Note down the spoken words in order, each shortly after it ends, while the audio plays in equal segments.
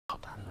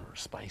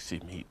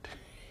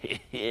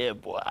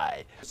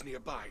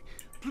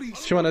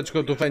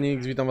Siemaneczko, tu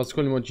Fenix, witam was w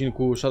kolejnym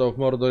odcinku Shadow of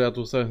Mordor. Ja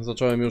tu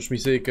zacząłem już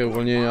misyjkę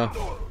uwolnienia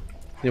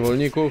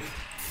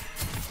niewolników.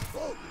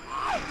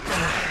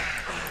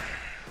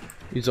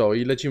 I co?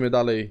 I lecimy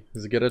dalej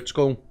z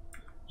giereczką.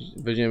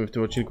 Weźmiemy w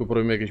tym odcinku,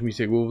 porobimy jakieś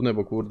misje główne,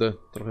 bo kurde,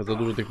 trochę za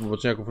dużo tych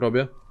poboczniaków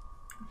robię.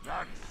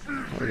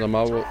 Za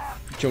mało.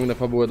 Ciągnę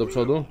fabułę do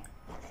przodu.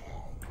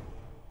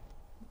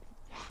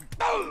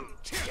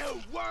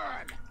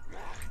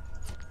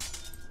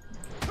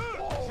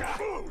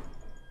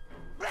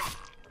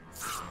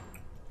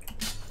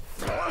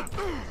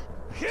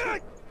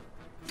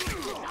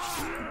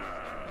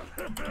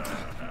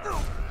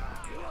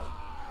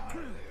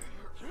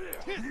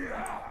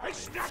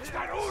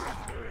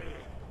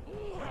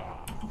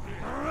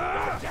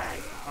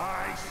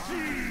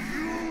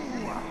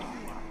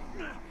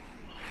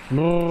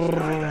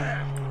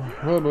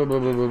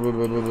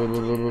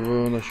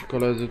 Nasi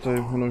koledzy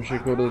tutaj będą się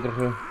kurde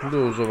trochę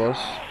dużo was.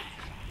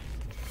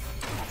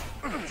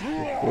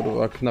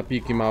 Kurwa,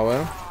 knapiki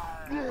małe.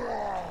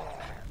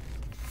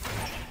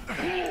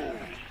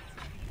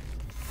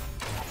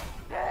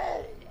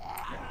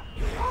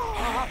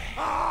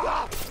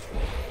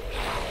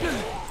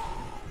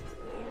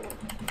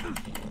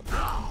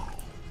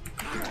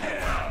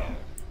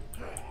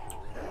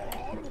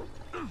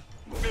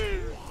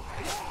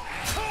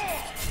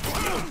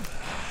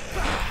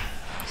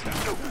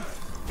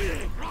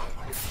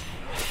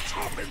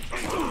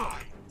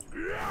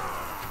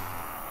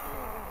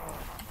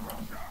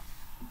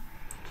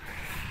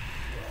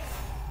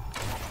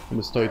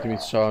 Stoi tymi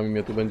strzałami,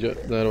 mnie tu będzie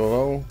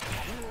denerwował.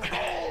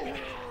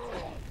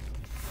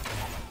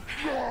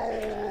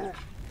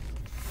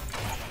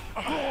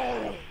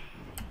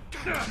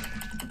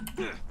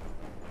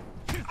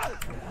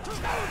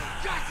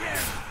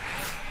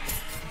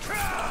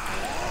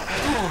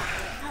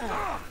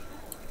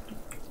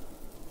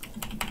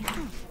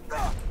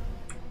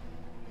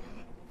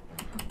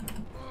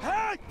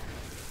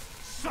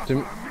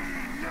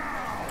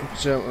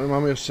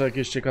 Mamy jeszcze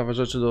jakieś ciekawe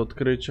rzeczy do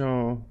odkrycia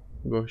o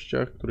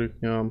gościach,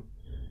 których nie mam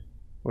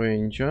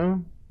pojęcia.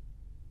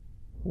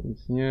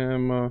 Nic nie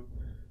ma.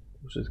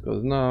 Wszystko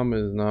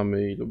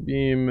znamy i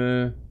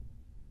lubimy.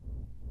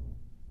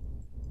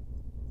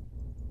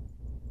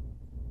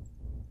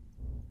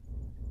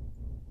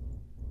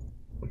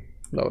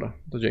 Dobra,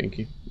 to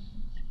dzięki.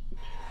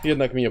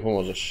 Jednak mi nie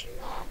pomożesz.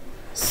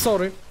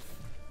 Sorry.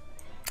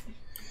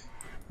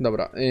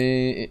 Dobra,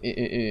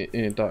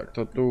 tak,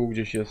 to tu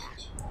gdzieś jest.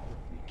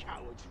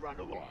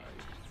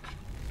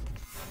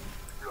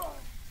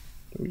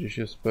 Tu gdzieś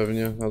jest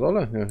pewnie na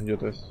dole? Nie, gdzie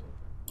to jest?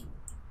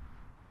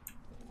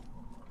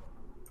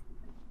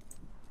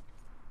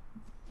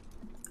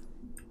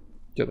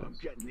 Gdzie to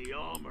jest?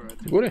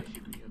 Z góry?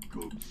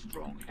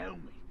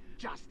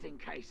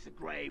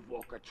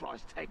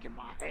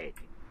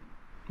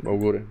 Bo u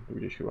góry, tu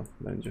gdzieś chyba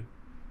będzie.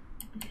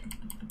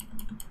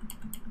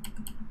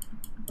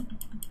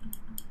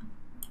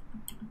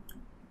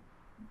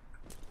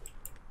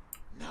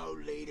 No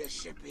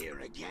leadership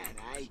here again,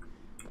 eh?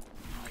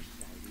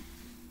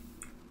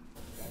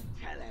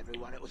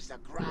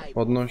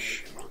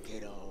 Podnoś.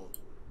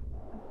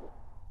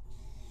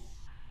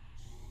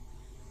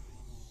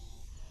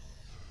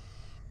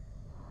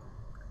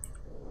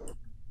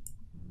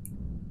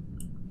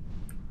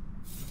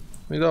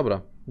 No i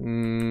dobra.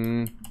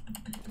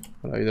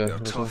 Idę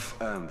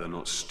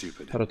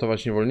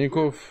ratować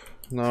niewolników.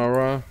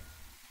 Nara.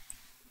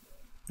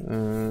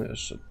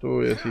 Jeszcze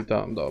tu jest i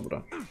tam,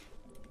 dobra.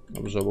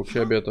 Dobrze, obok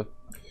siebie to.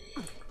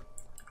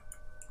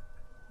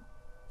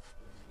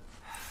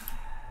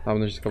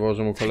 Dawno się skawało,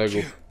 że mu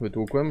kolegów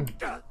wytłukłem.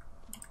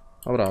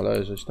 Dobra,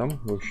 leżeć tam,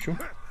 gościu.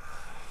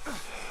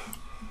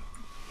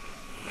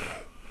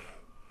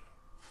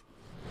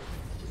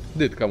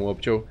 Dytka mu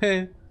obciął.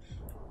 He.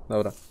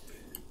 Dobra.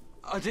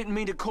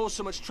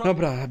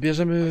 Dobra,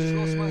 bierzemy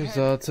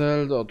za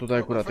cel. O, tutaj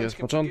akurat jest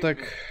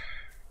początek.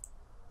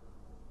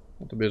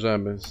 No to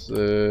bierzemy z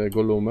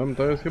Golumem.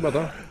 To jest chyba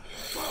to.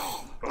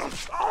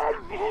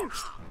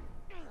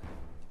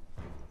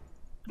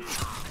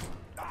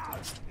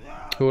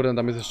 Kurde,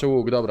 tam jest jeszcze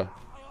łuk, dobra.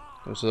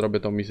 To jeszcze zrobię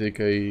tą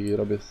misyjkę i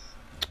robię...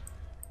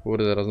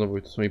 Kurde, teraz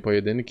znowu to są i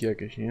pojedynki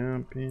jakieś,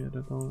 nie?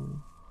 Pierdolę.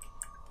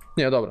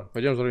 Nie, dobra,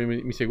 powiedziałem, że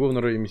robimy misję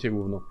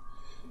główną,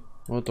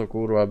 No to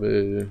kurwa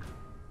by...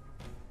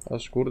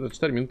 Aż kurde,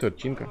 4 minuty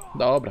odcinka.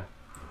 Dobra.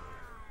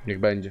 Niech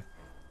będzie.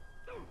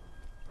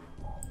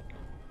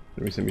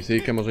 Zrobimy sobie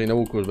misyjkę, może i na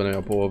łuku już będę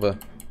miał połowę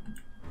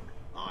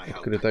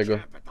odkrytego.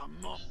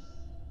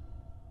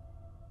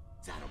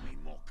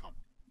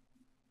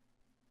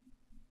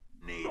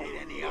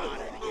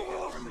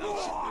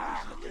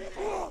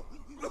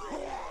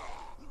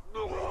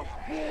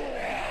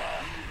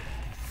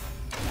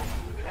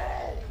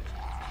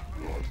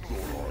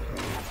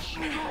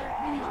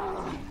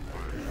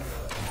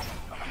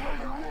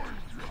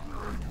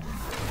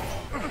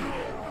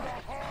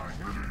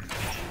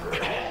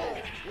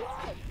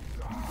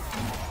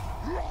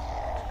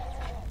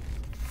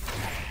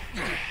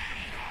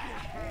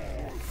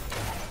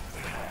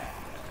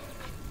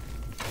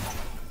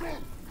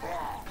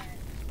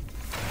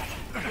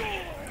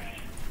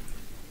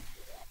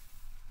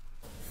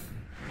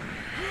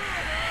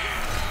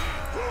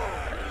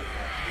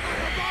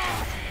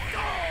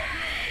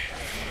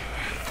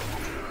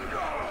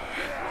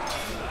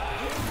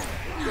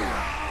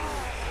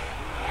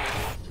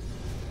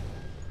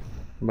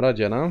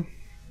 Mradziana.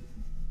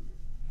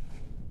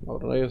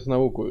 Dobra, jest na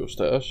łuku już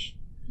też.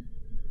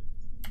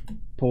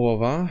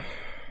 Połowa.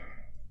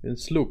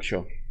 Więc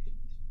luksio.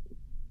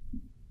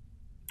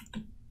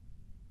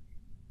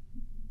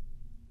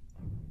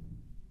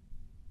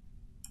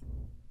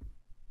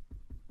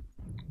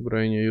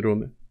 Brojenie i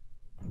runy.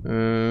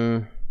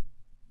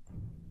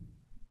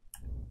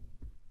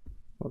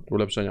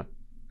 Ulepszenia.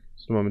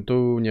 Co mamy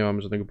tu? Nie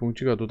mamy żadnego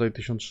punkcika. Tutaj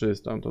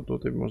 1300. To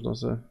tutaj można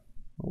se...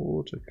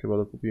 Łuczek chyba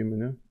dokupimy,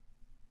 nie?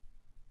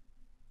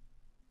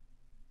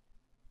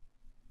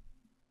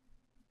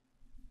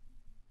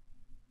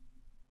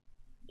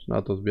 Czy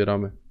na to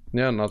zbieramy?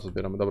 Nie, na to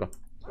zbieramy, dobra.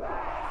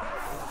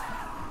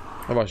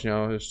 No właśnie,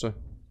 a jeszcze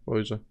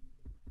spojrzę.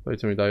 Tutaj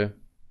co mi daje.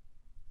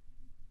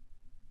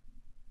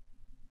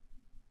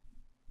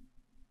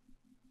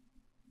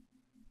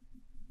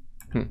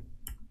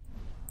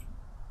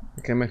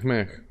 Takie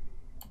mech.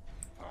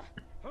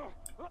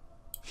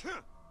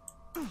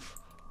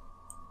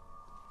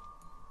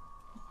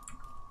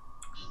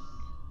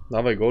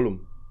 Dawaj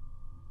Golum.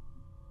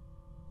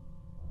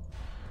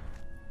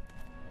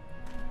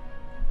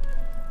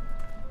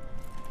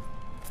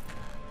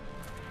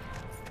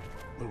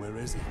 Well,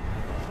 where is he?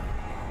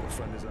 Your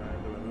friend is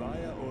either a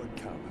liar or a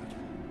coward.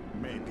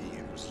 Maybe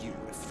it was you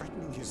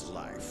threatening his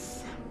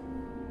life.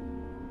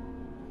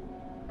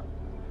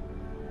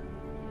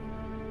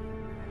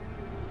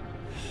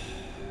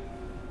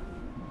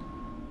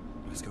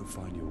 Let's go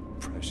find your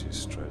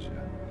precious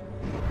treasure.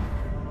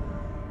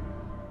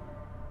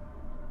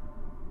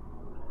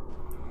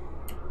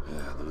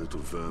 Yeah, the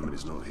little vermin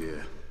is not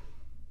here.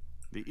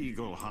 The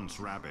eagle hunts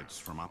rabbits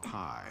from up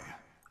high,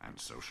 and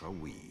so shall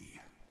we.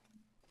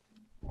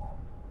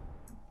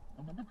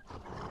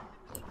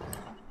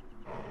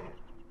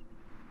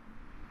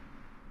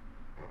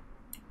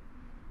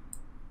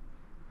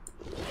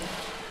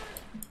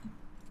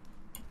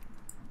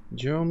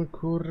 Gdzie on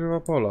kurwa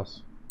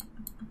polas?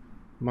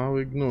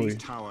 Mały gnój.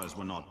 These towers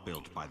were not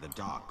built by the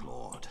Dark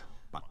Lord,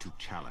 but to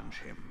challenge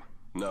him.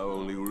 Now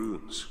only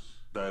ruins,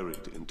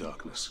 buried in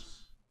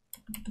darkness.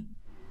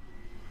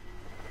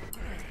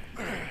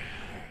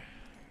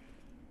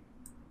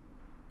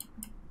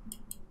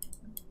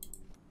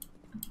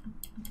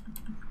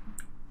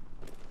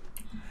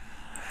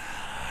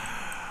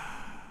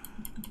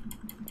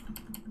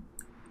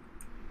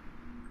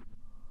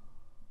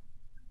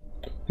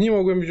 Nie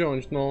mogłem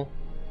wziąć, no.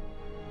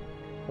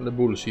 Ale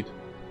bullshit.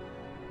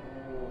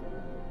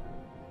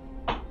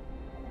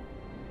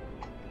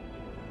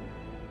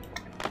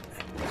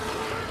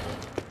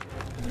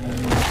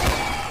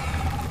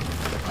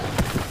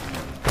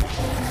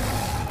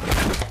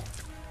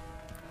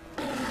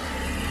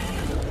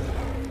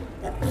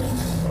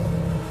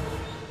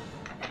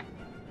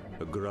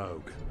 A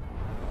grog.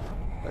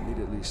 I need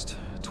at least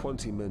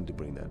 20 men to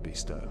bring that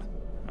beast down.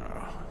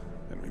 Oh,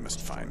 then we must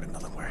find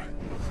another way.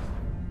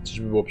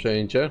 Czyżby było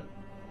przejęcie?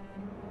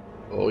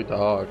 Oj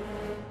tak.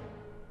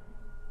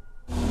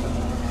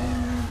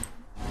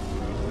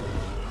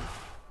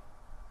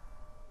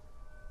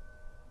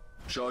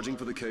 Charging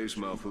for the cave's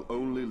mouth will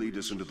only lead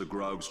us into the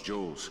Graug's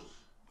jaws.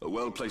 A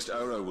well-placed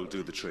arrow will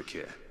do the trick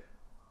here.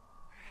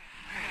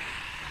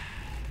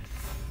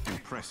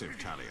 Impressive,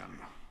 Talion.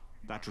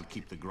 That should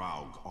keep the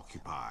Graug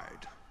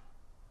occupied.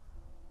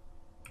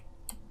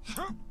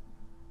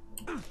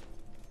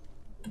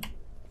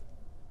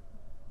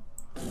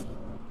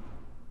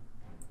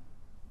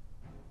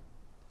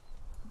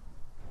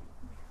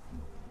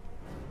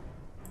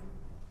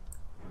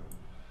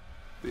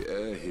 The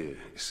air here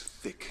is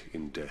thick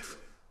in death.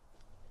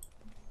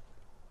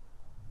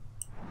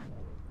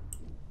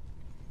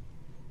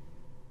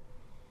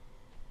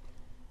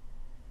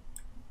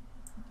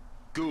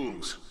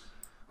 Ghouls!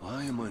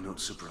 Why am I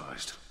not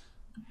surprised?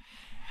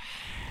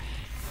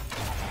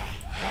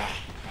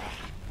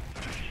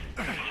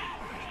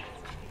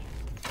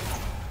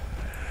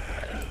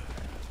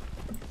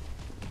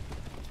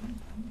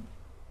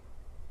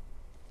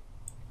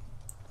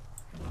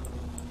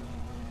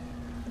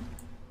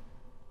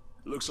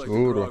 Looks like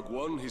the Graug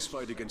won his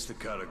fight against the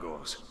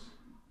Caragors.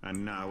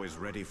 And now is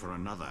ready for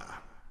another.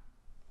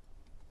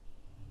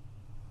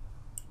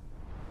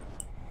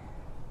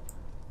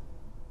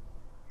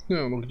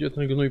 Nie no, gdzie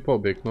ten gnój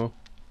pobiegł, no?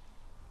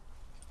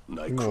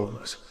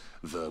 Nightcrawlers,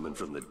 vermin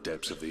from the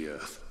depths of the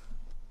earth.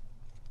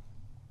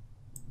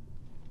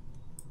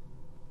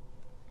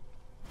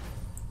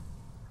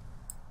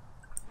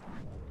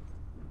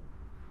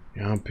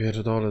 Ja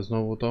pierdolę,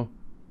 znowu to.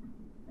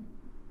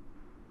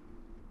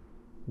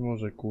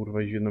 Może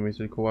kurwa iść w jedno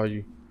miejsce tylko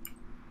łazi.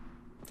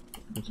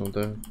 To są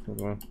te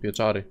kurwa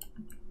pieczary.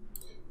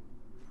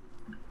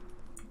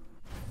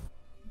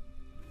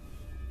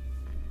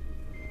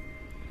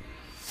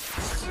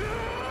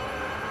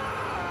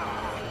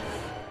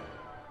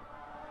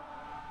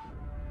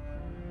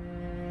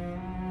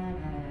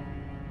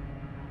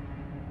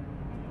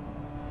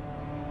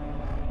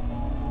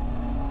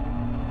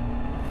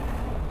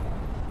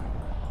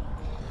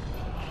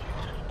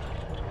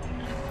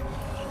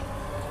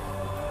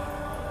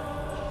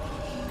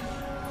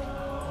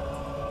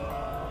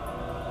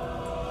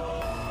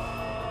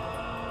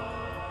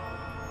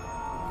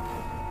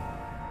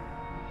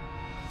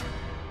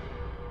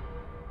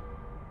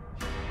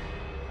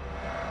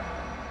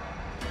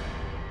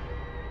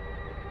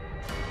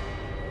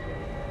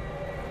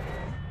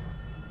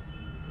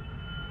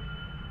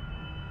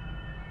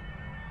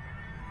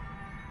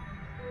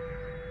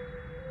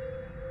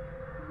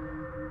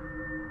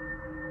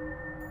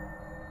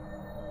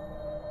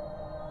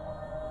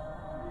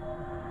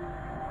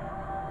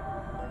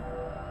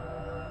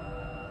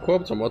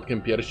 Chłopca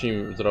młotkiem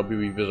pierścień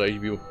zrobił i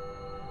wyrzeźbił.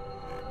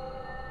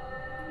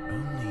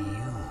 Only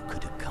you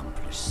could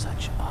accomplish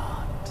such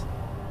art,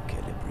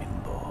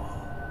 Celebrimbo.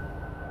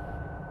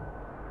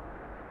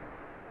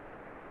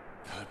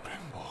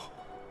 Celebrimbo.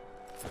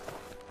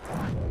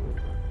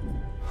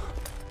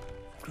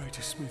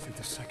 Greatest smith of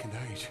the Second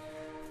Age.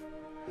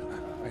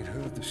 I'd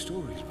heard the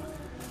stories, but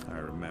I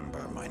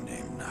remember my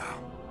name now.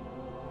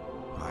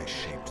 I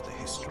shaped the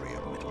history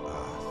of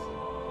Middle-earth.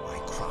 I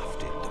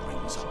crafted the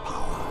rings of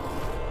power.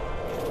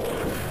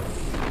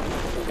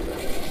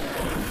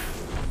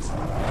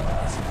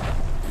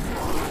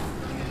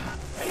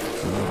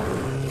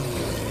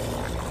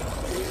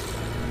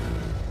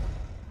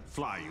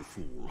 Fly, you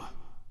fool.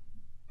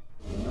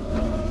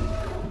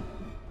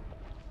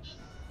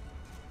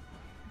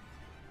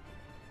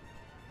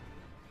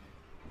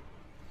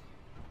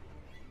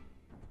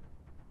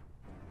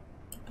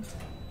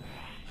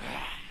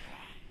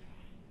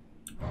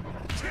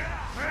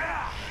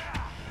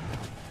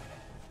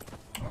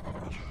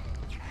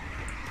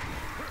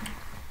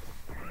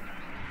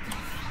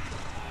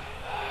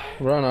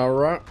 Run,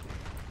 run.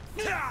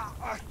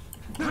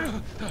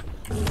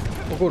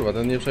 O kurwa,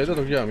 ten nie przejdę,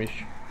 to gdzie mam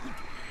iść?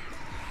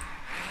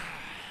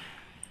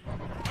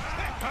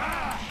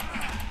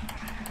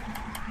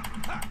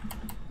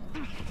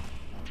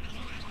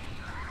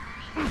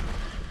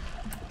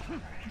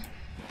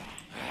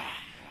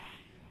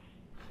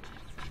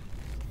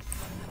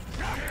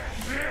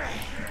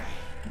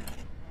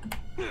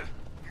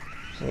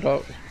 Dobra,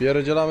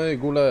 pierdzielamy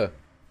gule.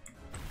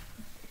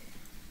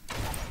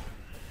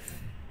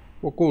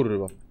 O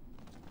kurwa.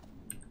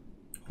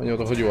 A nie o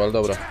to chodziło, ale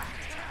dobra.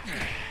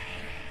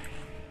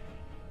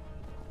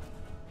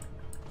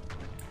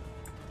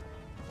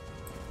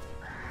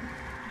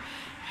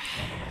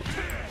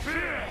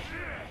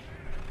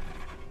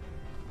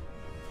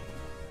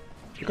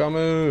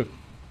 Czekamy.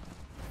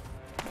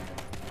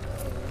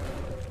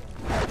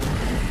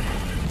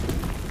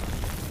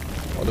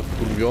 Ale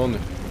wkurwiony.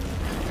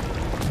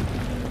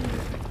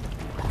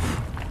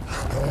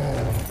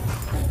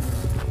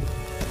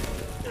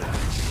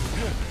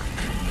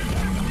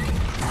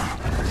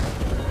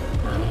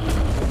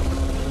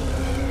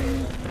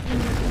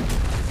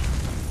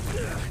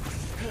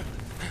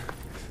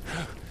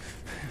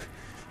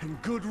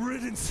 good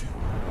riddance.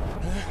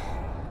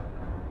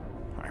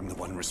 I'm the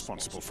one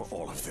responsible for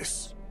all of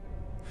this.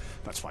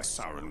 That's why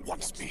Sauron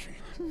wants me.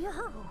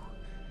 No.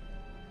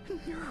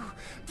 No.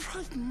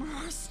 Bright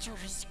Master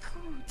is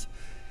good.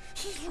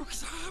 He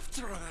looks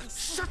after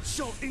us. Shut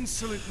your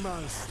insolent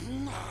mouth.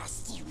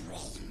 Nasty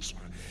Ranger.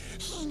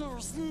 He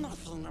knows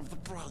nothing of the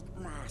Bright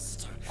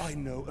Master. I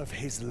know of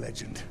his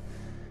legend.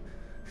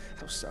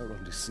 How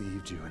Sauron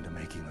deceived you into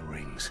making the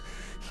rings.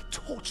 He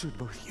tortured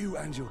both you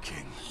and your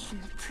king.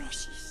 And the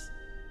precious.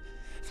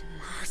 The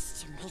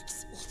Master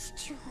makes it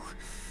too.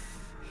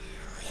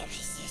 Where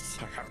is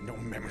it? I have no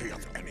memory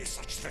of any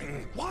such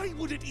thing. Why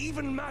would it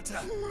even matter?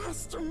 The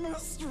Master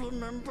must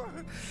remember.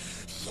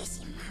 Yes,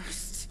 he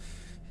must.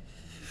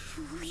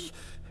 We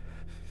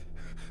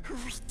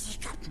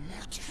dig up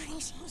more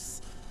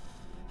treasures.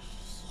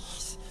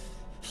 Yes,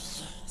 yes,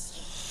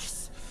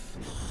 yes.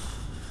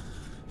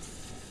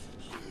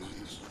 And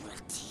then he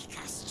will take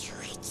us to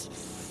it.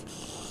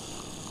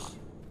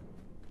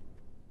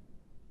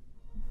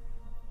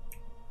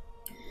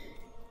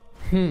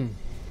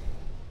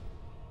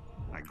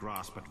 I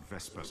grasp at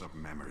vespers of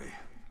memory,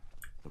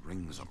 the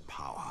rings of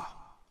power.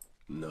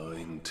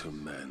 Knowing to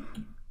men,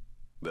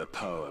 their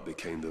power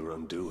became their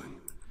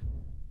undoing.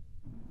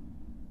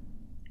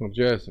 No,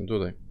 gdzie jestem?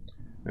 Tutaj.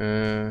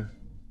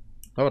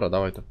 Dobra,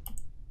 dawaj to.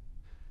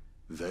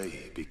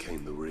 They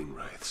became the ring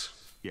wraiths.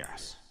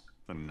 Yes,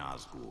 the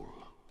Nazgul.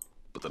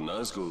 But the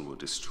Nazgul were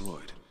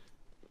destroyed.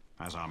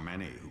 As are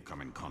many who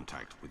come in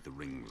contact with the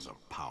rings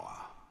of power.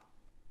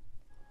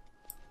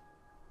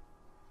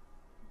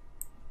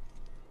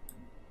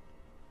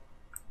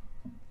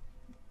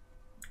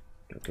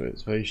 To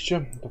jest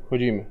wejście, to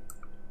wchodzimy.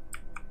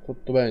 Co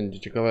tu będzie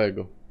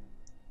ciekawego?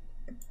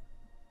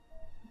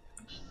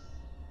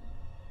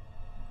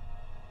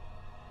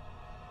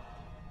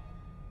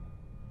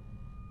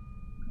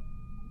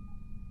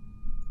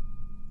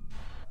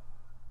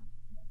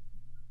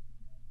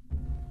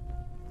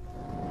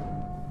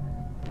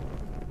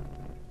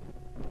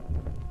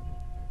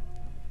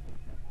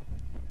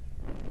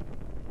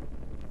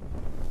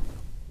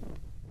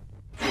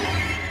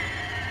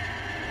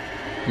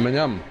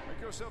 Meniam.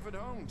 Make yourself at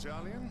home,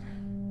 Talion.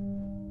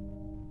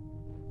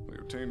 We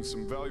obtained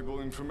some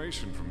valuable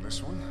information from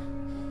this one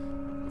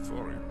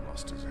before he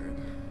lost his head.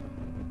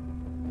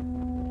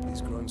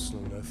 These grunts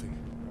know nothing.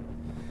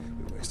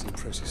 We're wasting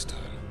precious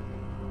time.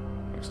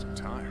 Wasting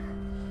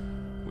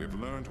time. We've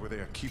learned where they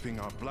are keeping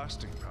our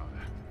blasting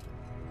powder.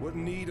 What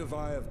need have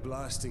I of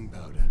blasting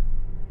powder?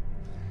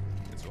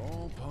 It's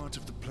all part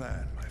of the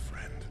plan, my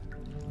friend.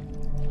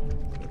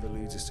 Whatever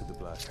leads us to the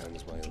Black Hand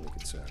is my only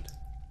concern.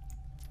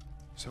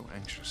 So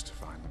anxious to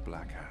find the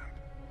Black Hand.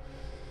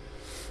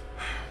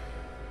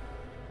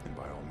 And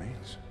by all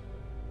means,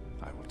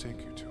 I will take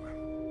you to him.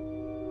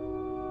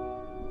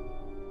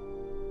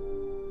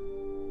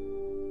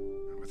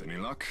 With any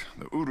luck,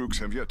 the Uruks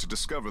have yet to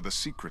discover the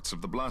secrets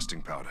of the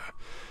blasting powder.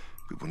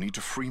 We will need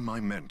to free my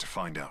men to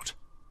find out.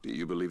 Do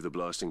you believe the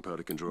blasting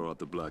powder can draw out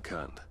the Black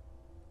Hand?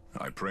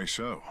 I pray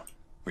so.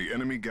 The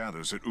enemy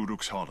gathers at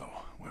Uruk's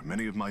Hollow, where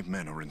many of my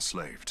men are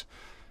enslaved.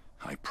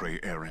 I pray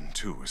Eren,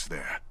 too, is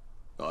there.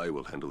 I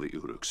will handle the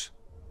Uruks.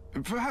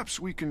 Perhaps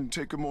we can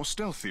take a more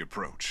stealthy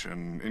approach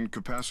and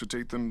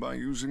incapacitate them by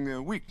using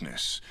their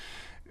weakness.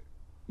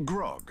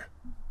 Grog.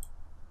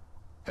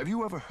 Have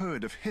you ever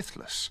heard of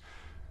Hithless?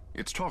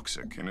 It's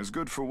toxic and is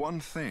good for one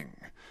thing.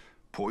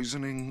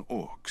 Poisoning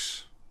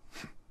orcs.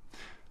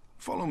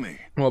 Follow me.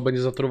 O,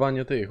 będzie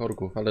zatruwanie tych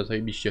orków, ale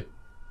zajebiście.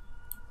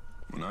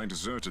 When I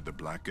deserted the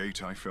Black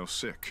Gate, I fell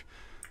sick.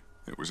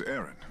 It was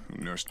Eren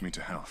who nursed me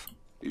to health.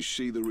 Is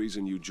she the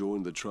reason you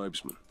joined the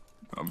tribesmen?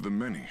 Of the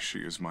many, she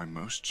is my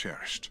most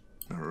cherished.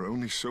 There are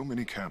only so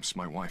many camps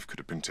my wife could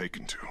have been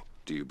taken to.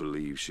 Do you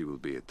believe she will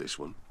be at this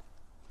one?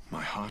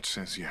 My heart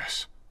says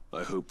yes.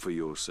 I hope for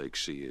your sake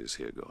she is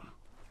here gone.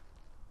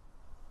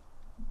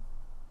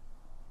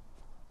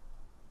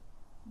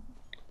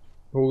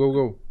 Go, go,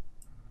 go.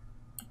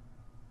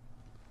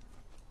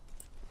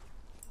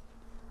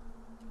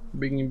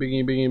 Bigging,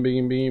 bigging, bigging,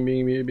 bigging, bigging,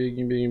 bigging,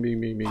 bigging, bigging,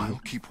 bigging, bigging.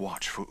 I'll keep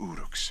watch for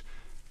Uruks.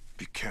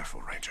 Be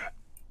careful, Ranger.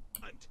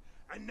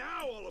 And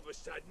now all of a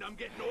sudden I'm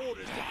getting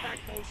orders to pack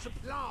more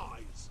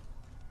supplies.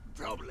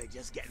 Probably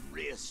just getting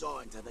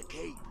reassigned to the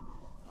keep.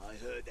 I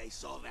heard they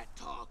saw that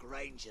Tark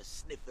Ranger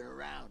sniffing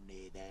around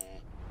near there.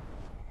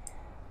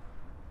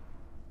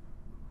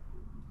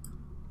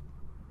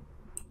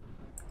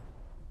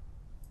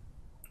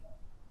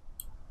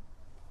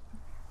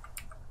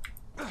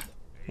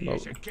 You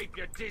should keep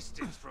your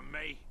distance from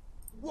me.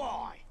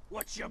 Why?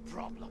 What's your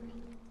problem?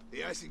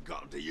 He hasn't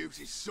gotten to use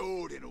his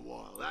sword in a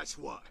while, that's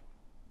what.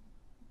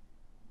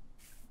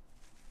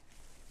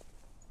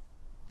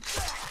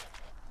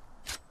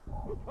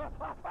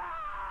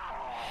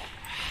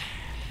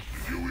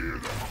 Did you hear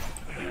that?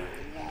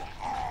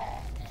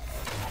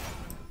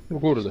 O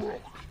kurde.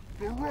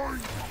 The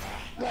right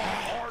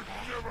heart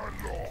never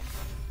lost.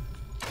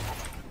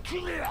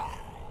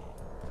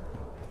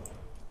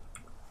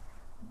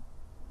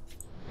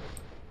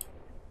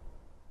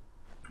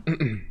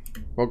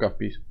 Boga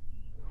wpis.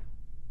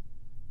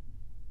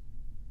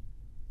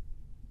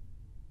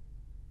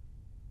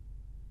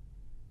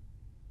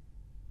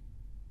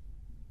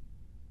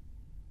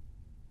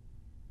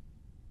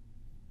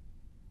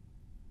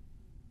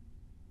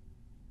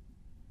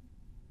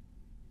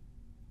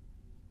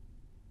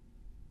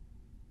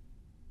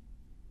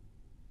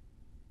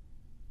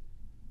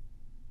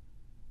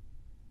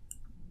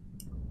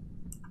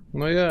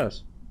 No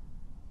jest.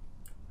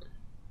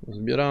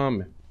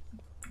 Zbieramy.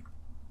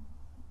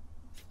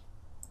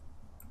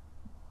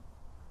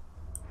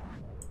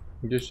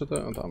 Gdzie jeszcze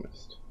to? O, tam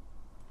jest.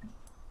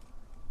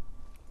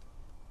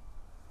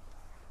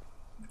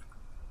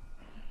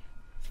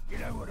 You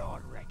know what I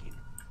reckon?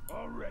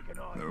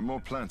 There are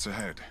more plants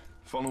ahead.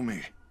 Follow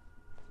me.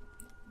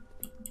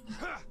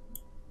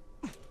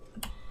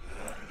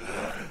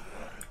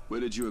 Where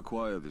did you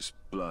acquire this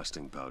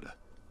blasting powder?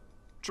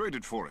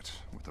 Traded for it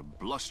with a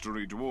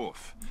blustery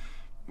dwarf.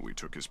 We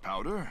took his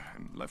powder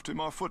and left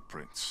him our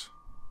footprints.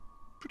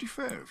 Pretty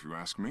fair, if you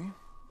ask me.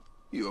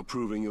 You're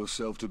proving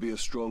yourself to be a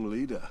strong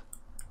leader.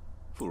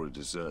 For a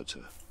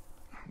deserter.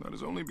 That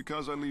is only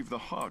because I leave the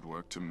hard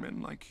work to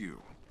men like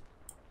you.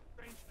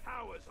 Strange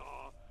powers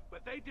are,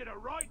 but they did a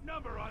right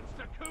number on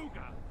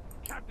Sakuga.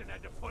 Captain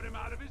had to put him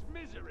out of his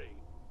misery.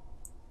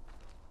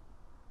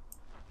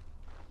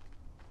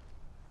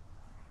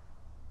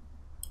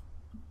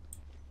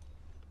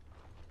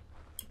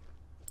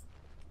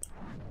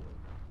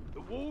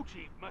 The war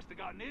chief must have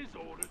gotten his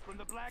orders from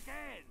the Black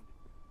Hand.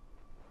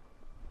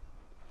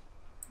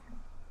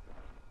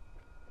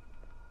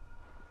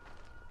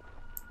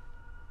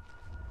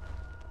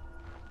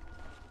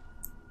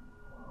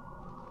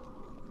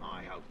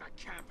 I hope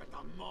the camp at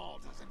the mall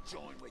doesn't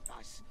join with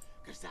us,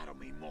 because that'll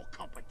mean more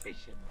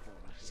competition for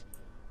us.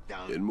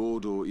 In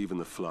Mordor, even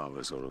the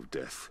flowers are of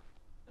death.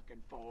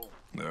 Looking for...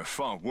 There are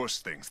far worse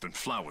things than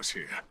flowers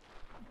here.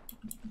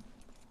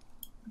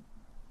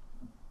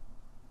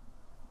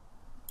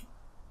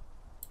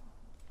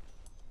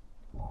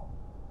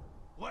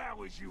 Where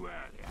was you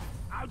earlier?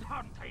 Out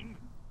hunting?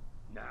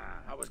 Nah,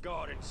 I was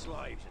guarding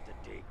slaves at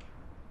the dig.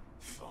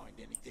 Find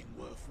anything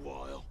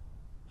worthwhile?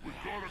 We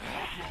got a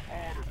couple of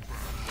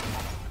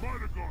artifacts.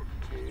 Might have gotten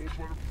told,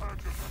 but a pack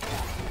of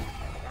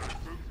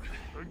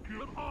and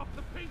Look off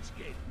the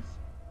pinchkins!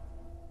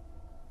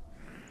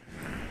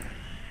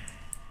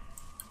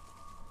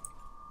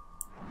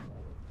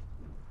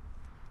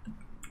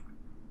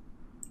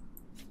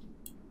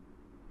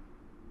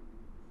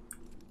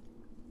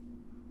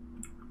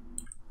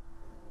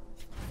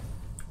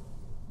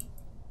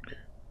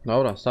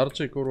 Dobra,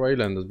 starczy, kurwa,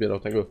 ile będę zbierał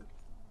tego?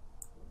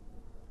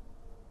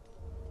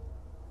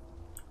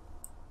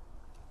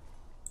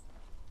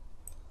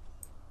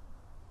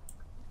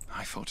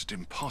 I thought it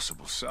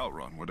impossible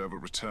Sauron would ever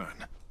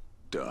return.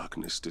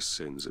 Darkness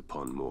descends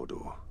upon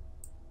Mordor.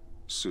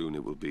 Soon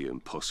it will be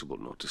impossible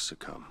not to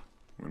succumb.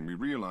 When we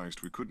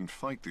realized we couldn't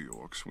fight the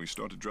orcs, we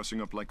started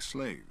dressing up like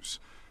slaves,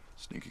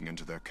 sneaking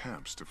into their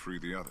camps to free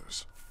the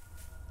others.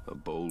 A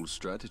bold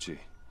strategy.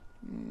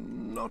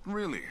 Not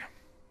really.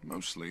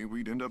 Mostly,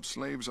 we'd end up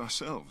slaves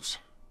ourselves.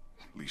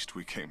 At least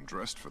we came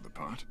dressed for the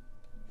part.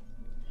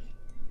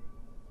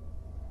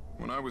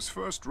 When I was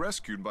first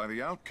rescued by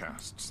the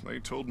outcasts, they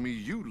told me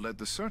you led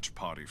the search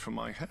party for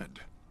my head.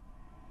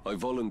 I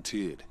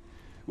volunteered.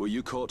 Were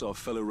you caught, our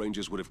fellow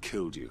rangers would have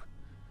killed you.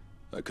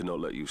 I could not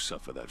let you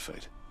suffer that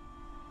fate.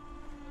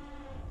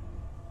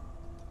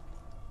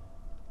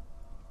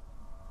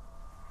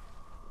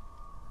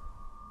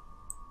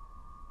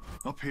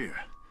 Up here,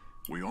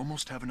 we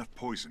almost have enough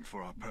poison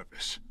for our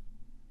purpose.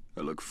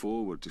 I look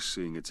forward to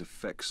seeing its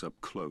effects up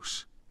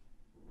close.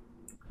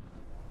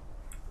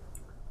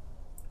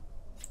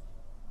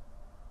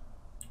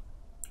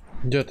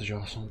 Gdzie te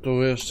zioła są? Tu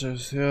jeszcze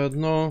jest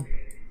jedno.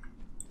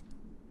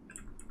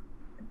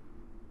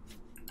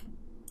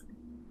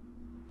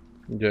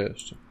 Gdzie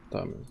jeszcze?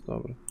 Tam jest,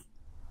 dobra.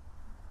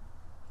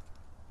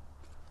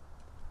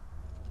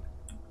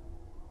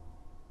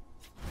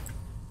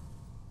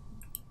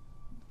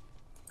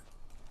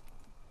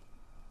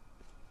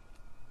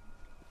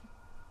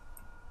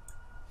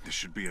 This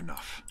should be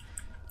enough.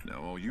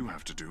 Now all you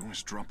have to do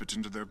is drop it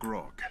into their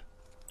grog.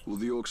 Will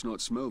the orcs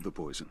not smell the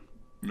poison?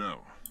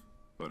 No.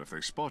 But if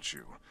they spot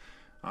you,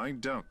 I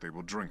doubt they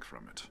will drink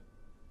from it.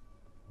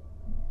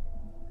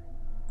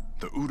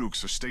 The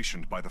Uruks are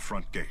stationed by the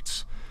front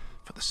gates.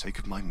 For the sake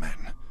of my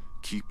men,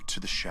 keep to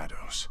the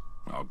shadows.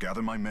 I'll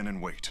gather my men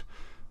and wait.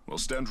 We'll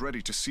stand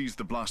ready to seize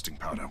the blasting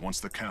powder once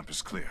the camp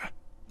is clear.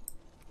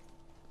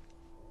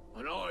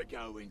 When I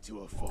go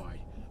into a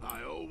fight,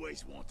 I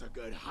always want a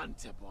good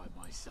hunter by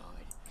my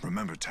side.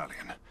 Remember,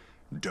 Talion,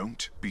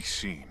 don't be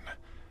seen.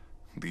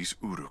 These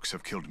Uruks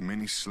have killed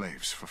many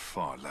slaves for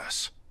far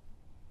less.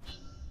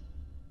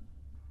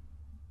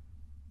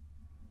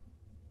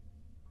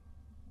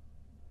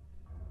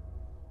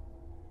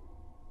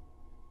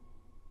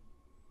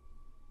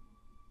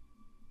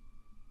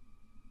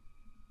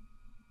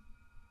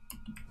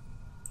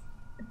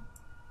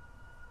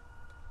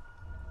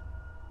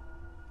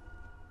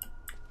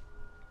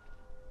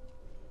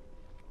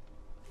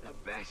 The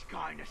best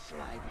kind of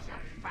slave is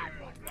a fat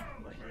one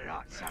with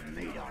lots of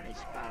meat on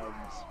his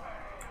bones.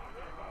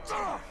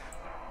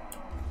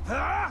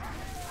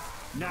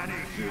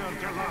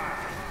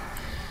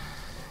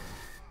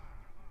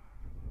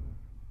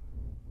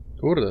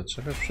 Kurde,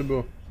 trzech aż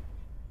przybyło.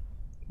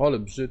 Ale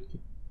brzydki.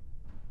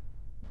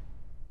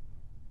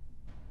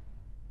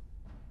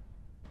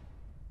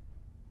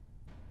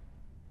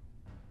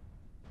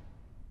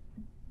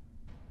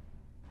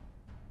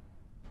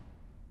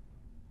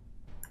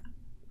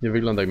 Nie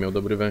wygląda, jak miał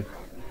dobry węch.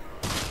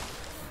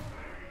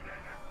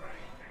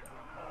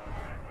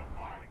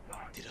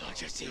 Did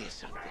I just hear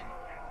something?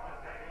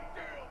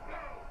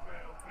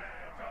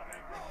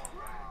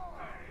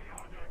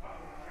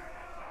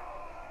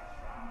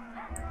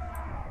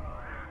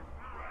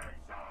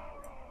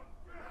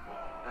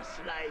 A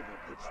slave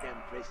who puts them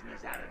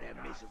prisoners out of their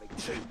misery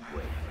too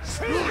quick.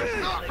 Slowly,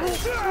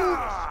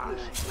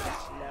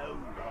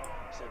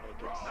 so they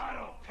can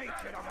that'll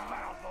pinch it on the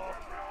mouth off.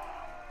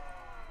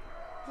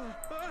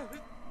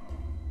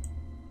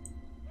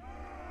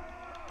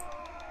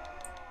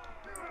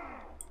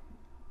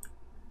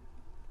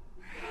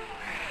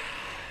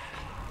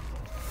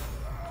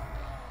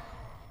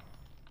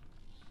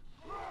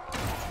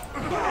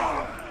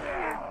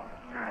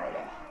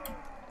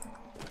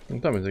 No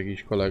tam jest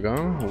jakiś kolega,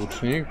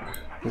 łucznik,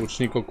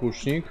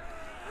 łucznik-okusznik.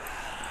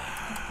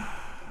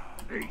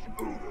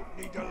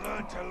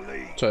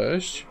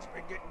 Cześć.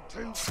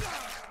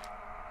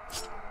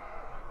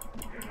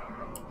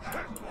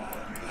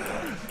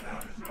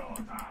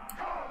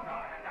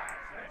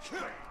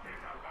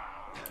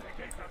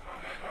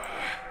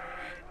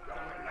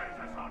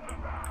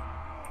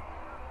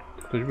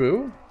 Ktoś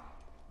był?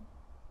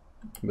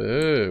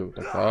 Był,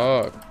 tak,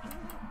 tak.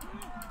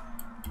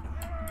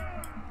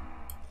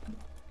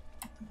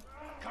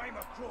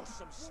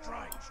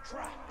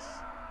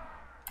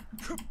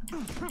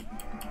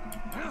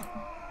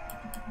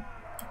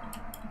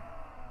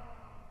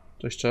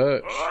 Cześć,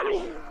 cześć.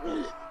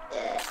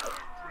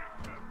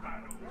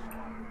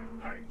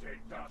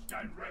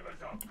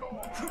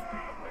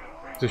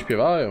 Co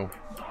śpiewają?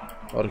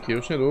 Orki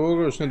już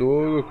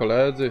niedługo,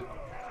 koledzy.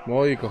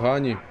 Moi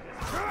kochani.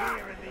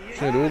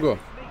 Już niedługo.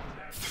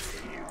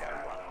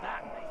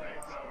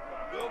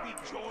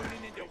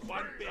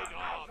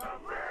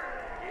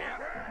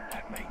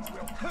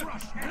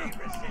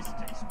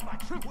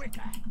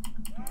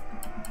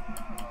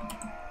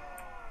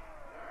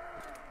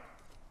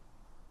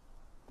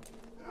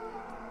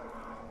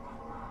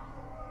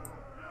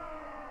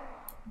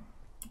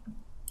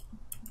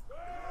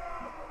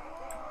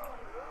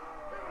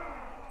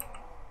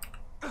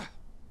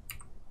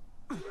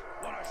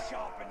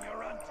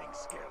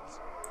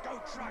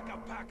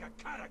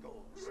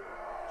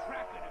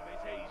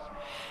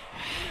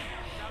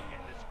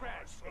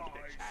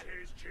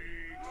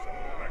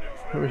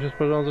 Chyba się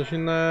spodziewał coś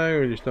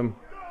innego gdzieś tam.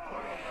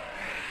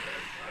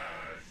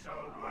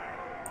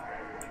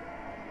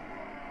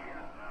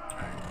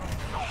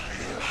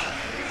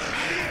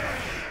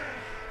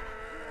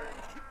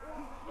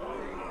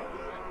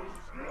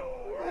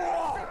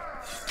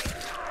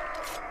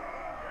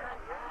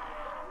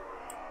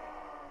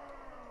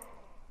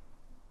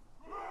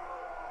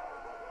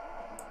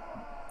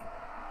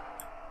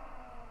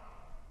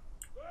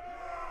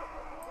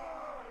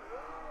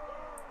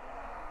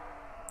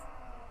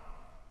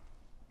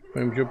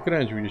 Powiem, się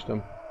obkręcił gdzieś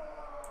tam.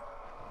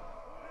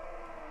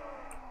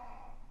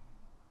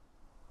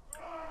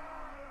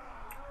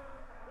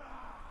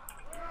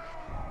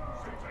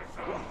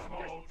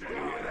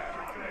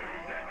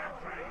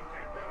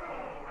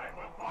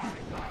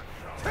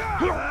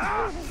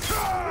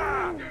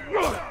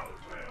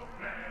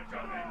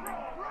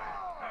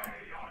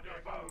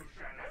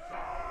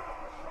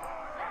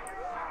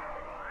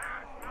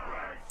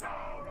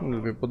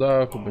 Lubię po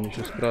dachu, będzie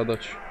się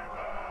skradać.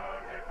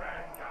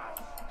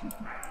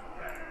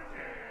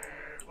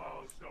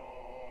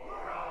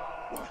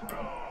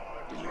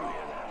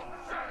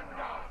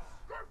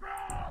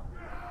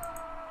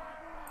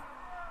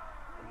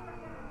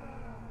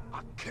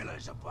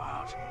 Killers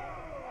apart.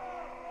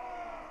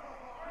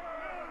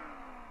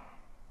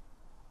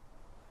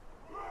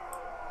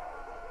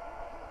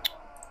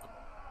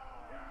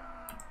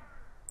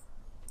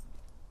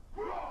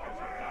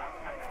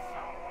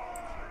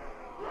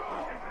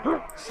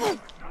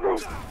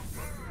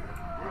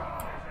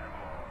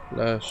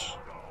 Leż.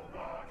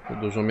 To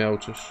dużo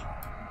miałczysz.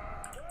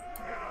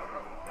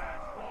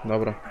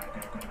 Dobra.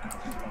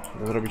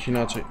 Trzeba zrobić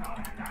inaczej.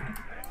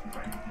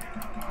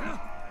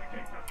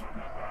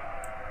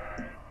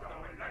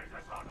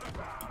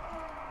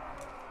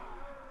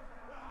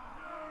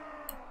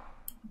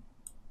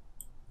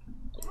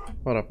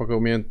 Dobra, poka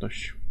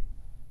umiejętność.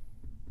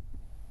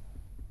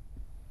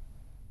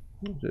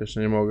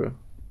 Jeszcze nie mogę.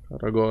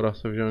 Karagora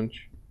sobie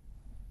wziąć.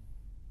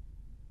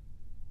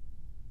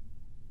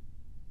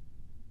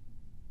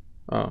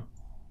 A,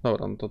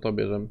 dobra, no to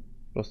bierzemy.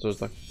 Prosto, że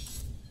tak.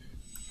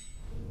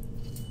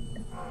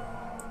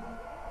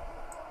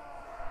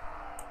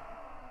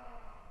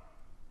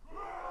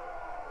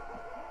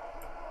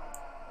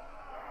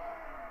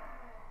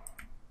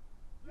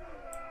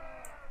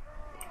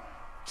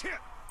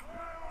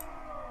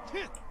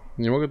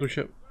 Nie mogę tu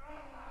się...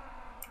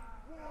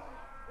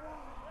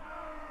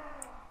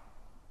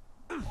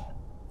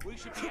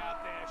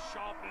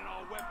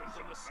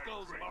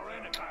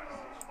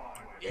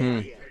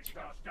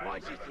 Why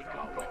do you think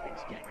our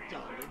weapons get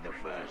dull in the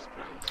first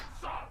place?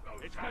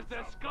 It's because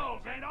their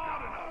skulls ain't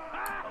hard enough.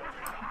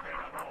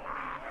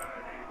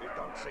 It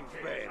don't seem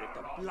fair that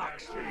the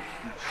blacksmith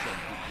gets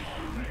something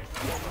to do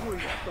while we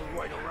have to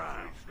wait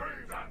around.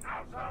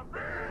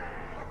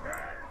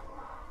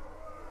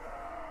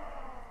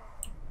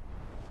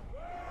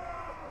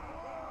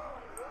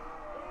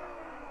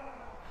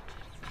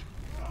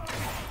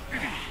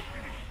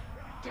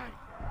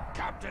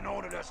 Captain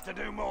ordered us to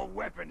do more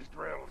weapons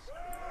drills.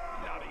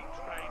 Bloody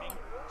training.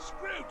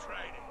 Screw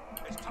training.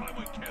 It's time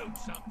we killed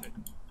something.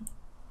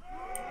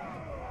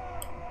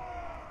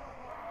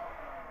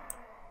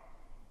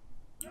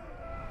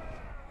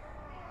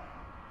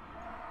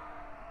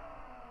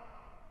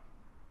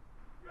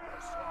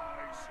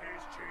 Slice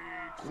his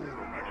cheeks.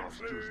 It's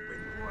just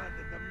been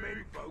branding the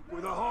menfolk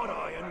with a hot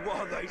iron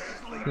while they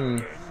sleep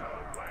again.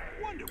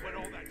 Wonder what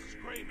all that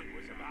screaming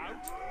was about.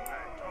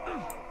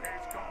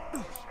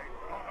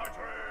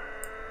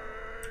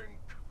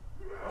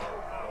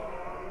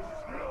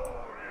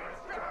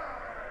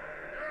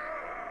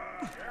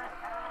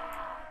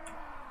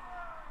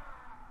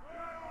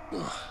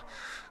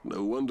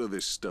 No wonder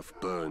this stuff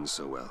burns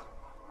so well.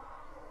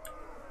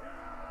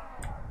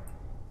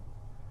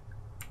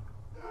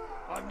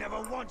 I've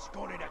never once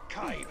gone in a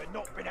cave and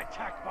not been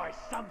attacked by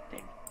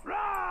something.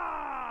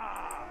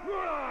 Rah!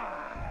 Rah!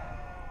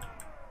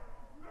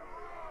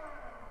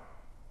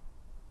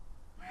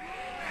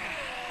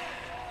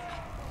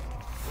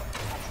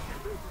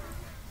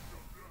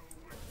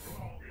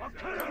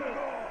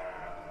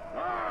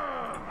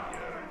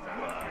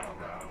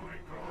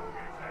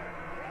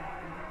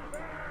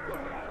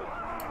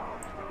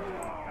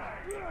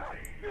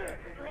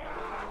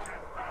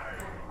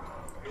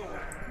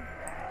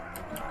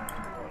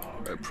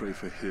 I pray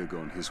for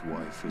Hirgon, his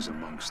wife, is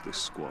amongst this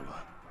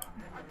squalor.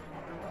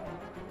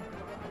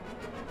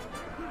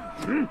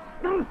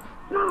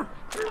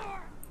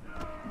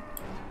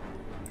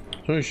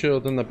 Czuję się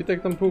o ten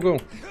napitek tam pługą?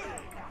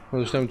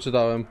 Coś tam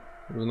czytałem,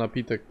 że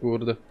napitek,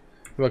 kurde.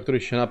 Chyba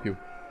któryś się napił.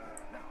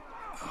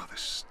 Oh, the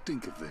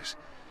stink of this.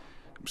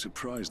 I'm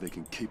surprised they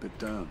can keep it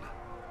down.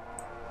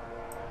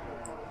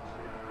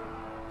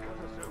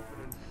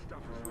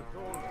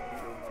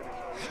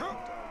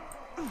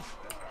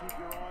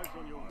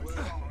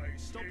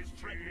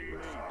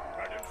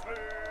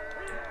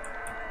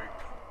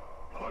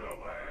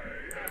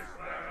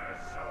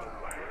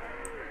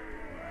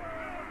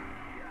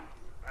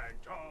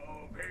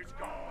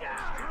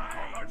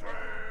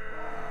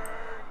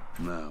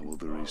 Now all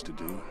there is to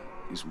do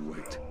is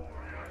wait.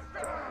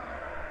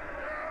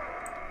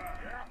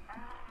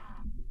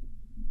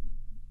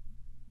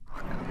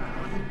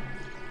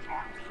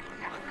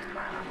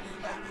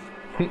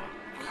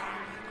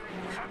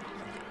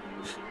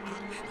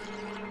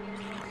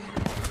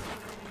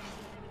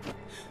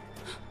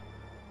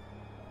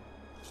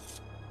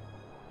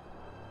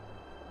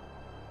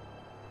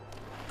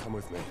 Come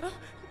with me.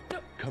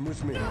 Come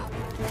with me.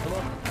 Come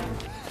on.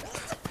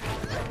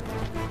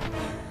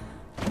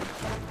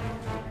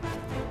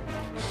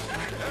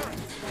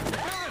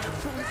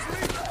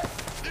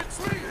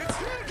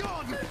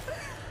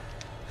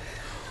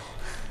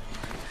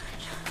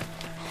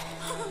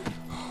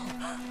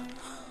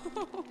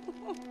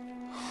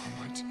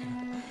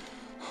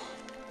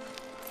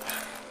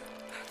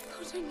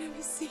 that I'd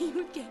never see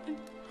you again.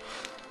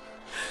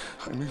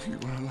 I knew you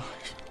were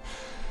alive.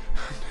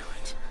 I knew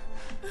it.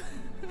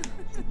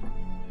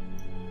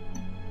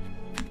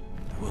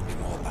 There will be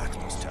more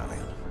battles,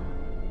 Talion.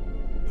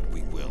 But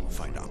we will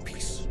find our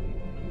peace.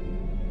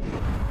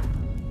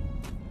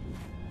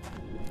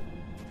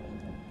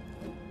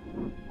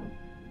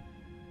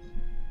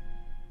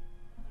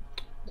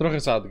 Trochę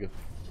sadgę.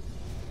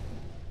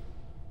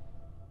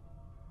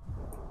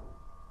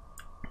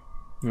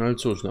 No ale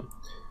cóż, no.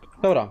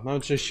 Dobra, mamy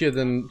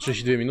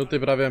 32 minuty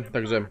prawie,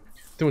 także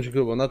w tym odcinku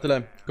było na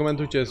tyle.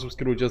 Komentujcie,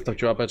 subskrybujcie,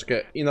 zostawcie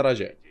łapeczkę i na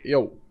razie.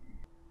 Yo!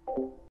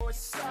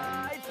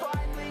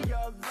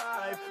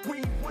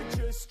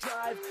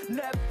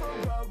 Never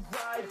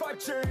arrive, our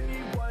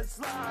journey was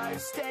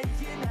live,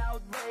 staying out